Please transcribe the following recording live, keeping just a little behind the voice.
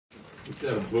Is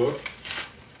that a book?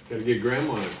 Gotta get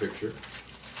Grandma in a picture.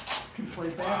 Play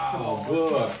basketball. Wow,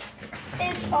 book.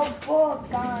 It's a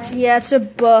book, guys. Yeah, it's a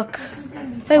book.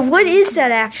 Wait, what is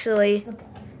that actually?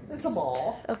 It's a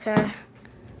ball. Okay.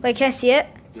 Wait, can I see it?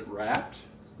 Is it wrapped?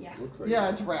 Yeah. Looks like Yeah,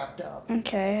 it's wrapped up.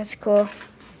 Okay, that's cool.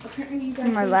 Apparently, you guys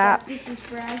In my think lap. that this is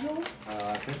fragile.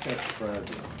 I think that's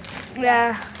fragile.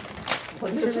 Yeah,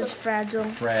 What this is is it? fragile.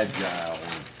 Fragile.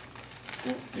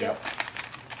 Yep.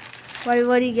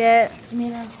 What do you get? It's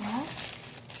made out of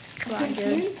glass. Come I on, can't see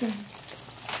dude. anything.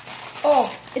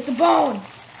 Oh, it's a bone.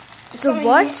 It's a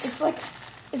what? It's like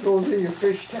It goes in your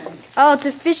fish tank. Oh, it's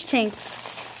a fish tank.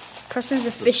 Preston's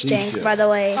a fish tank, seashell. by the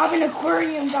way. I'm an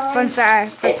aquarium, guys. Fun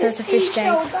fact, It's Preston's a fish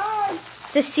seashell, tank.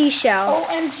 guys. The seashell.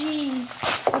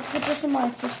 OMG. I'll put this in my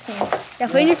fish tank. Yeah,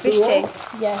 put in your fish tank.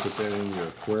 Put Yes. that in your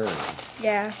aquarium.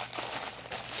 Yeah.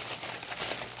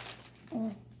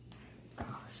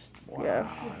 Wow, Yeah.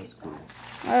 that's cool.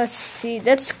 Let's see.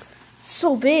 That's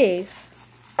so big.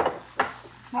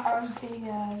 Not as big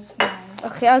as mine.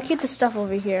 Okay, I'll keep the stuff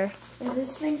over here. Is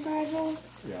this thing fragile?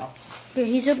 Yeah. Here,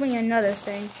 he's opening another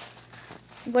thing.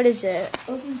 What is it?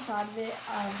 What's inside of it?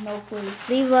 I have no clue.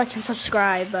 Leave a like and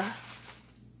subscribe.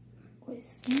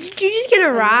 Whiskey. Did you just get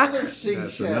a rock? Another That's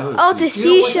seashell. another Oh, it's a You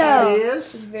know what seashell. that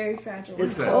is? It's very fragile.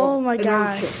 It's that? called Oh my an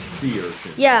gosh. urchin. sea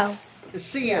urchin. Yeah, A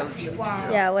sea urchin. Wow.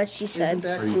 yeah, what she Isn't said.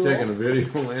 that Are you cool? taking a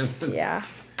video, Landon? Yeah.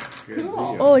 Good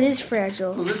Cool. deal. Oh, it is So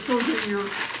fragile. this goes in your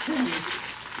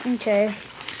tank. Okay.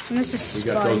 And this is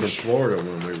We got those in sponge. Florida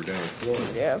when we were down in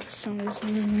Florida. Yeah, for some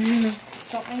reason.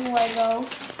 Something Lego.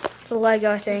 The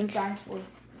Lego, I think. Dinosaur.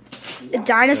 A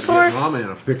dinosaur? Get Mama in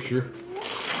a picture.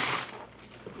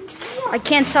 I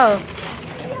can't tell.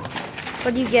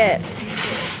 What do you get?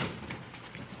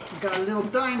 Got a little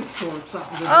dinosaur or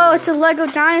something. Oh, it's a Lego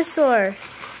dinosaur.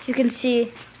 You can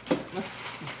see.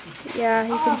 Yeah,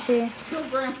 you can see. Show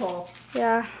Grandpa.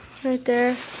 Yeah, right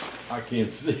there. I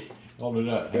can't see. Hold it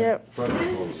up. Yep. Press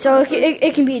it for me. So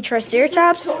it can be a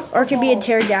Triceratops or it can be a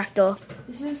pterodactyl.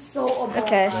 This is so a ball.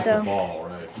 Okay, guys. so- It's a ball,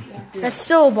 right? That's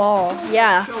still a ball.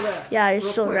 Yeah. Show that. Yeah, you're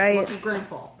Real still quick. right. Look at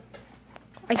Grandpa.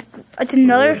 It's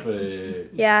another.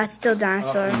 Perfect. Yeah, it's still Up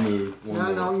dinosaur. and move. One No,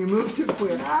 more. no, you move too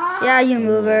quick. Yeah, you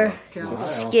move her. Smile.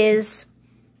 Skiz.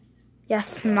 Yeah,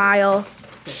 smile.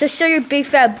 Just show your big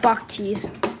fat buck teeth.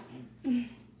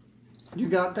 You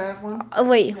got that one? Oh,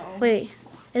 wait.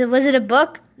 Was it a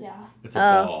book? Yeah. It's a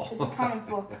Oh. It's a ball. comic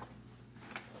book.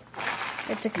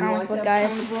 It's a You comic like book, that guys.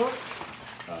 kind of book?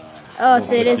 Oh, Well,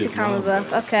 so it is a it's comic not,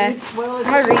 book. Okay. Well, it's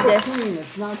I'm gonna read this. cartoon.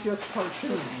 It's not just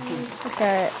cartoon.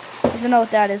 Okay. I don't know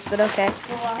what that is, but okay.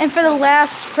 And for the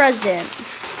last present,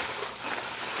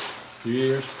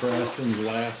 Here's Preston's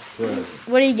last present.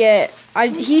 what do you get? We're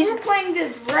playing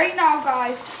this right now,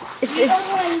 guys. It's We are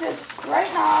playing this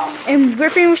right now. in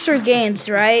Griffin Restore Games,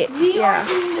 right? We are Yeah.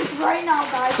 doing this right now,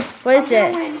 guys. What is I'm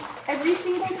it? gonna win every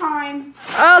single time.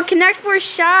 Oh, connect 4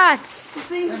 shots. This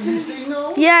thing Have you seen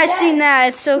those? Yeah, I've seen that.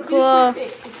 It's so cool.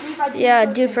 Yeah,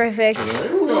 do perfect. There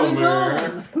Who you would go, have man.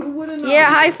 known? Who would have known? Yeah,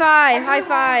 high five. High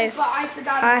five. But I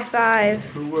forgot. High about this. five.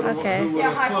 Who would've- Okay. who would've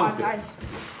Yeah, high five, thunk it? guys.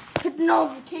 Hit the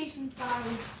notifications, guys.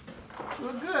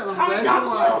 Well, good. I'm Comment glad down you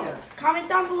below. like it. Comment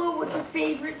down below what's your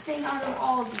favorite thing out of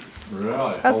all of these. Really?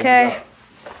 Hold Okay. it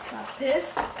up. Got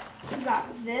this.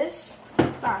 Got this.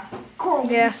 Got coral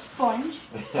Yeah. reef sponge.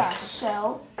 Got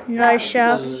shell. Another got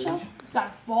shell. another shell.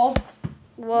 Got ball.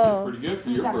 Whoa. Pretty good for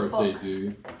your Got birthday, book.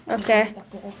 dude. Okay. Got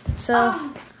ball. So,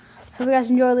 hope you guys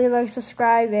enjoy. Leave a like,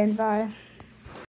 subscribe, and bye.